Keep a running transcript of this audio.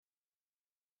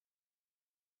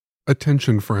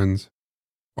Attention, friends.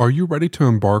 Are you ready to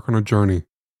embark on a journey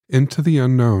into the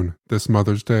unknown this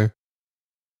Mother's Day?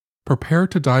 Prepare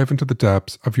to dive into the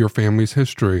depths of your family's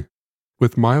history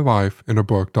with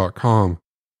mylifeinabook.com.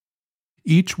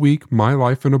 Each week,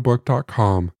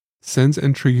 mylifeinabook.com sends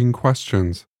intriguing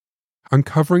questions,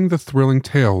 uncovering the thrilling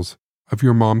tales of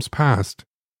your mom's past,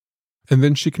 and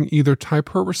then she can either type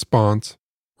her response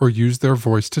or use their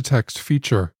voice-to-text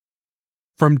feature.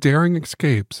 From daring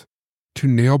escapes to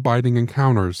nail-biting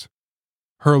encounters,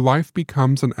 her life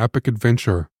becomes an epic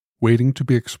adventure waiting to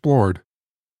be explored.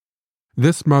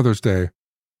 This Mother's Day,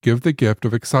 give the gift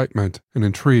of excitement and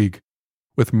intrigue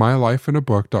with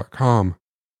mylifeinabook.com.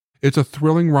 It's a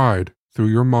thrilling ride through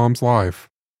your mom's life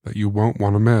that you won't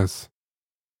want to miss.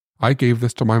 I gave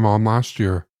this to my mom last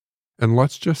year, and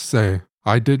let's just say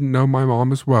I didn't know my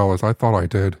mom as well as I thought I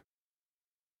did.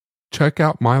 Check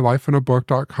out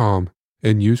mylifeinabook.com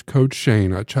and use code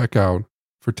Shane at checkout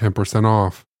for 10%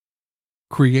 off.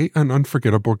 Create an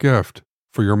unforgettable gift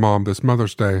for your mom this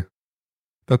Mother's Day.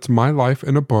 That's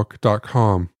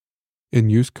mylifeinabook.com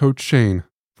and use code Shane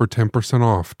for 10%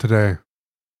 off today.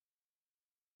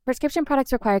 Prescription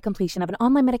products require completion of an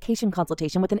online medication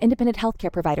consultation with an independent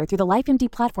healthcare provider through the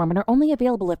LifeMD platform and are only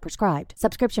available if prescribed.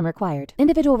 Subscription required.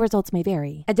 Individual results may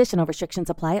vary. Additional restrictions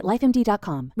apply at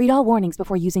lifemd.com. Read all warnings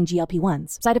before using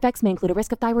GLP-1s. Side effects may include a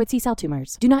risk of thyroid C-cell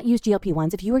tumors. Do not use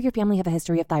GLP-1s if you or your family have a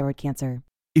history of thyroid cancer.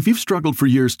 If you've struggled for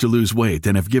years to lose weight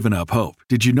and have given up hope,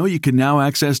 did you know you can now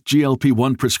access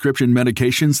GLP-1 prescription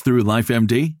medications through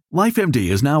LifeMD? LifeMD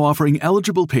is now offering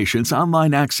eligible patients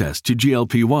online access to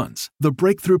GLP-1s, the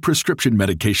breakthrough prescription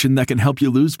medication that can help you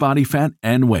lose body fat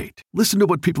and weight. Listen to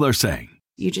what people are saying.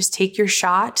 You just take your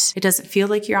shot. It doesn't feel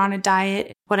like you're on a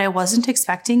diet. What I wasn't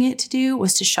expecting it to do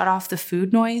was to shut off the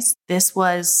food noise. This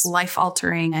was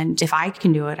life-altering, and if I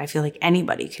can do it, I feel like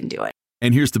anybody can do it.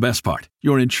 And here's the best part.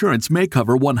 Your insurance may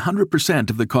cover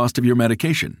 100% of the cost of your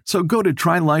medication. So go to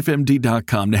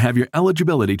trylifemd.com to have your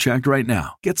eligibility checked right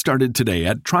now. Get started today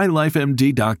at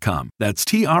trylifemd.com. That's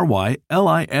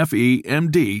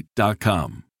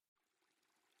trylifemd.com.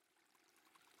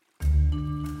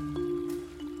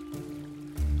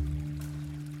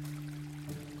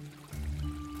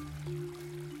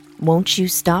 Won't you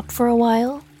stop for a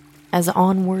while, as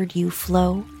onward you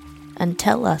flow, and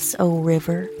tell us, O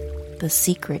river, the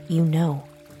secret you know?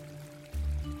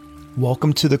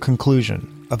 Welcome to the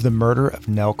conclusion of the murder of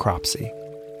Nell Cropsey.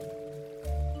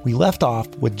 We left off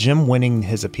with Jim winning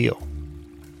his appeal,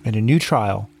 and a new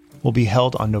trial will be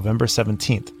held on November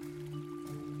 17th.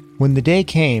 When the day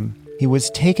came, he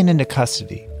was taken into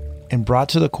custody and brought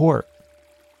to the court,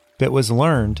 but it was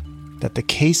learned that the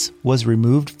case was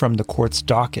removed from the court's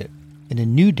docket and a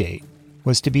new date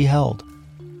was to be held.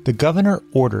 The governor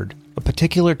ordered a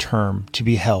particular term to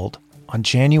be held on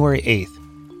January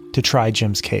 8th to try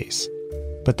Jim's case,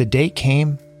 but the date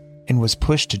came and was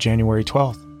pushed to January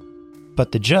 12th.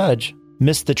 But the judge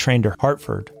missed the train to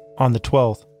Hartford on the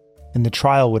 12th, and the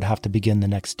trial would have to begin the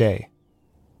next day.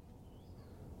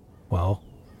 Well,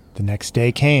 the next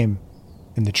day came,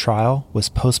 and the trial was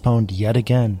postponed yet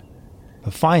again.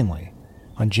 But finally,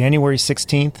 on January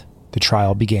 16th, the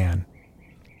trial began.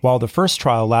 While the first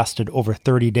trial lasted over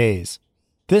 30 days,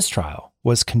 this trial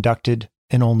was conducted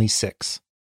in only 6.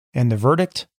 And the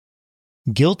verdict?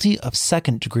 Guilty of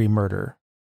second-degree murder.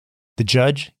 The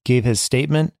judge gave his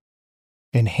statement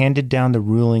and handed down the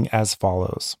ruling as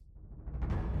follows.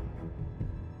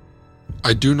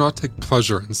 I do not take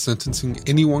pleasure in sentencing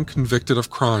anyone convicted of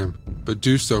crime, but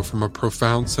do so from a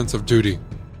profound sense of duty.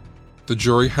 The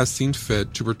jury has seen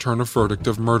fit to return a verdict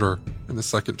of murder in the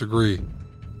second degree,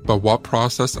 but what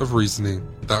process of reasoning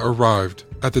that arrived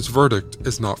at this verdict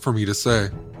is not for me to say.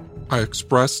 I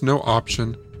express no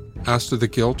option as to the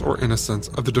guilt or innocence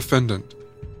of the defendant,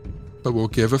 but will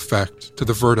give effect to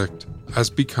the verdict as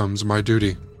becomes my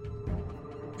duty.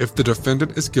 If the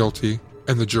defendant is guilty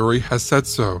and the jury has said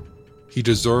so, he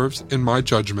deserves, in my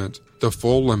judgment, the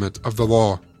full limit of the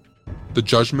law. The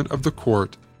judgment of the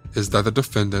court is that the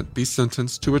defendant be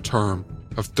sentenced to a term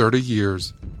of 30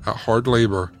 years at hard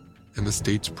labor in the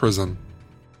state's prison.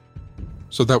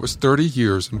 So that was 30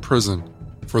 years in prison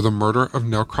for the murder of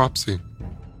Nell Cropsey.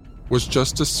 Was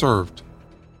justice served?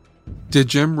 Did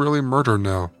Jim really murder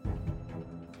Nell?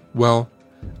 Well,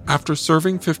 after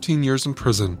serving 15 years in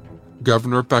prison,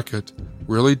 Governor Beckett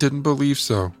really didn't believe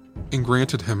so and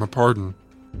granted him a pardon.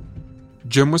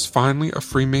 Jim was finally a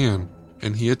free man,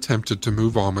 and he attempted to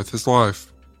move on with his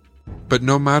life. But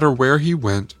no matter where he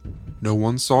went, no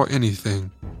one saw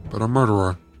anything but a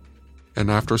murderer. And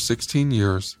after 16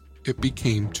 years, it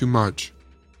became too much.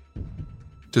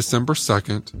 December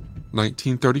 2nd,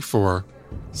 1934,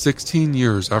 16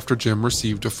 years after Jim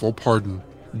received a full pardon,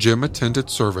 Jim attended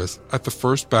service at the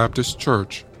First Baptist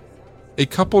Church. A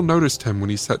couple noticed him when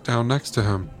he sat down next to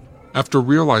him. After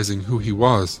realizing who he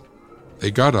was,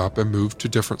 they got up and moved to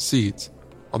different seats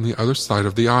on the other side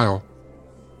of the aisle.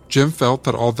 Jim felt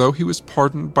that although he was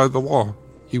pardoned by the law,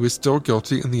 he was still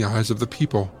guilty in the eyes of the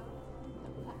people.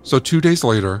 So 2 days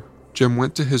later, Jim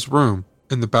went to his room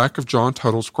in the back of John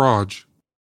Tuttle's garage,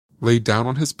 laid down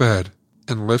on his bed,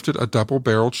 and lifted a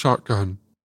double-barreled shotgun.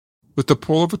 With the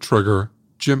pull of a trigger,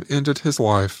 Jim ended his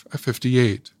life at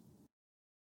 58.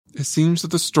 It seems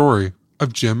that the story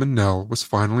of Jim and Nell was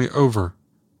finally over,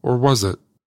 or was it?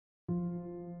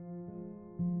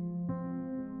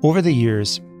 Over the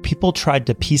years, people tried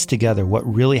to piece together what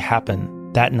really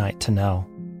happened that night to Nell.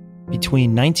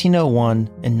 Between 1901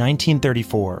 and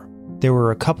 1934, there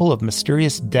were a couple of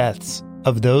mysterious deaths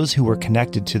of those who were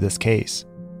connected to this case.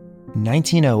 In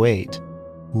 1908,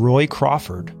 Roy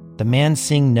Crawford, the man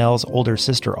seeing Nell's older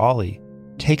sister Ollie,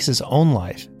 takes his own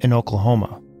life in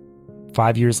Oklahoma.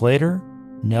 5 years later,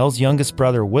 Nell's youngest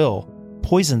brother Will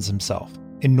poisons himself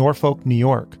in Norfolk, New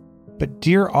York. But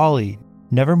dear Ollie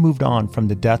never moved on from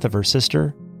the death of her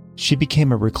sister. She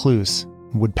became a recluse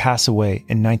and would pass away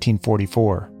in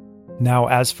 1944. Now,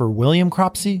 as for William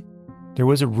Cropsey, there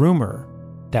was a rumor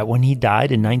that when he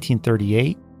died in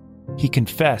 1938, he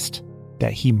confessed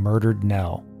that he murdered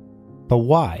Nell. But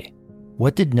why?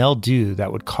 What did Nell do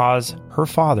that would cause her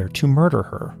father to murder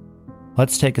her?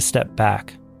 Let's take a step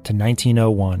back to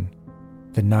 1901,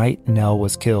 the night Nell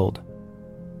was killed.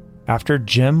 After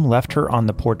Jim left her on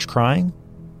the porch crying,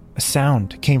 a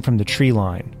sound came from the tree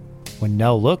line. When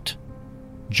Nell looked,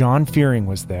 John Fearing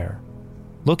was there,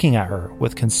 looking at her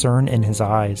with concern in his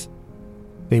eyes.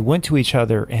 They went to each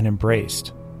other and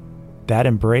embraced. That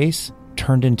embrace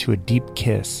turned into a deep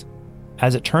kiss.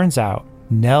 As it turns out,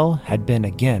 Nell had been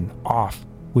again off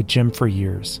with Jim for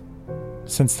years,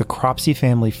 since the Cropsey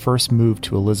family first moved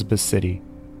to Elizabeth City.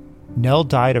 Nell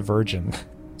died a virgin,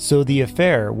 so the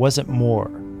affair wasn't more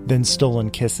than stolen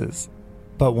kisses.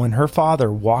 But when her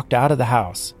father walked out of the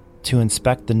house to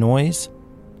inspect the noise,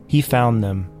 he found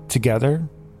them together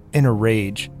in a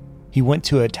rage. He went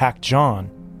to attack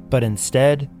John, but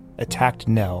instead attacked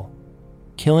Nell,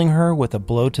 killing her with a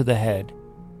blow to the head.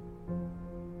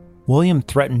 William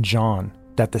threatened John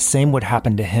that the same would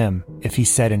happen to him if he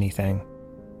said anything.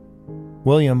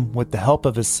 William, with the help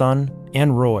of his son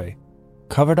and Roy,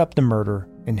 covered up the murder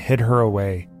and hid her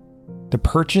away. The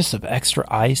purchase of extra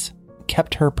ice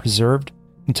kept her preserved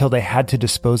until they had to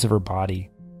dispose of her body.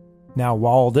 Now,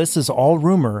 while this is all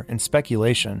rumor and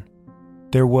speculation,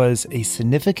 there was a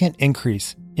significant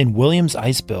increase in William's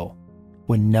ice bill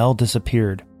when Nell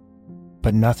disappeared,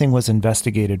 but nothing was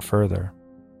investigated further.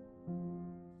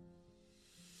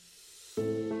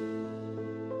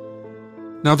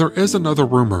 Now there is another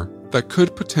rumor that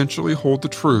could potentially hold the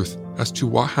truth as to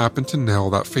what happened to Nell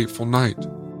that fateful night.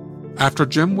 After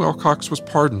Jim Wilcox was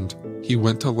pardoned, he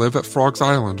went to live at Frog's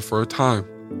Island for a time,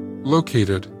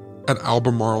 located at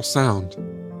Albemarle Sound,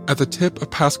 at the tip of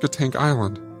Pasquotank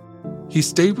Island. He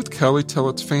stayed with Kelly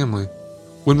Tillett's family.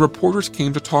 When reporters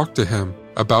came to talk to him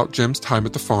about Jim's time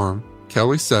at the farm,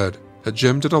 Kelly said that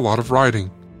Jim did a lot of writing,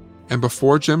 and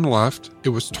before Jim left, it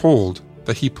was told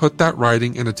that he put that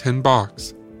writing in a tin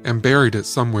box and buried it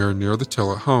somewhere near the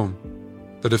Tillett home.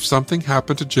 That if something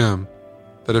happened to Jim,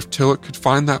 that if Tillett could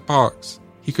find that box,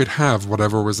 he could have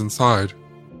whatever was inside.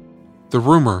 The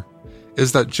rumor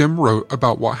is that Jim wrote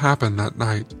about what happened that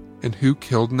night and who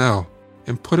killed Nell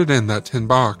and put it in that tin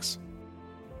box.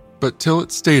 But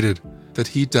Tillett stated that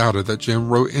he doubted that Jim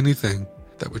wrote anything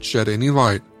that would shed any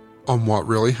light on what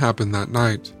really happened that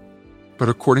night. But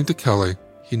according to Kelly,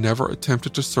 he never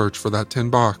attempted to search for that tin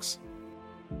box.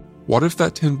 What if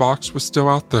that tin box was still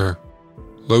out there,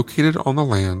 located on the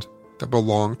land that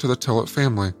belonged to the Tillett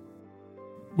family?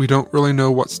 We don't really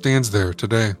know what stands there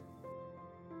today.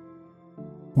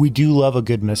 We do love a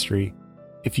good mystery.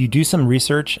 If you do some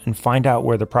research and find out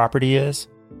where the property is,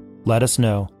 let us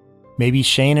know. Maybe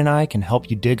Shane and I can help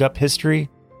you dig up history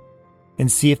and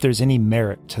see if there's any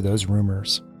merit to those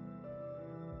rumors.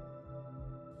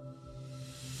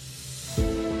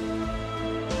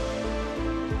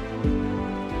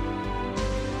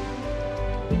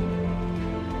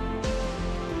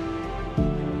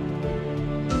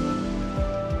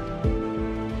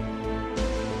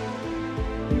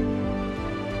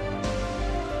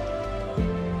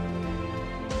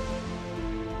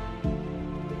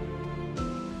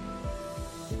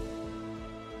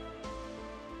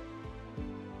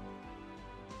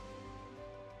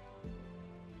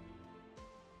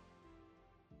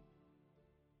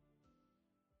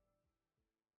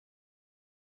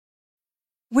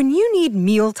 When you need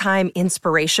mealtime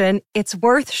inspiration, it's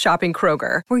worth shopping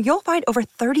Kroger, where you'll find over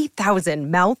 30,000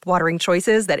 mouth-watering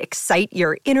choices that excite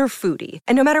your inner foodie.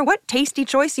 And no matter what tasty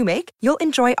choice you make, you'll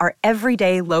enjoy our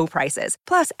everyday low prices,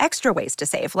 plus extra ways to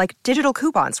save, like digital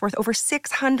coupons worth over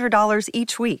 $600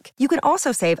 each week. You can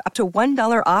also save up to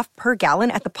 $1 off per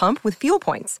gallon at the pump with fuel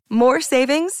points. More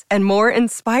savings and more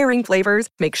inspiring flavors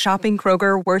make shopping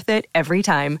Kroger worth it every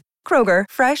time. Kroger,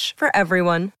 fresh for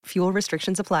everyone. Fuel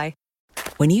restrictions apply.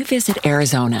 When you visit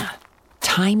Arizona,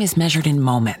 time is measured in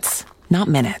moments, not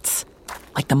minutes.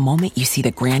 Like the moment you see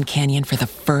the Grand Canyon for the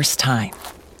first time.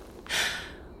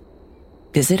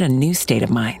 Visit a new state of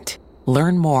mind.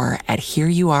 Learn more at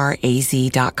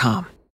hereyouareaz.com.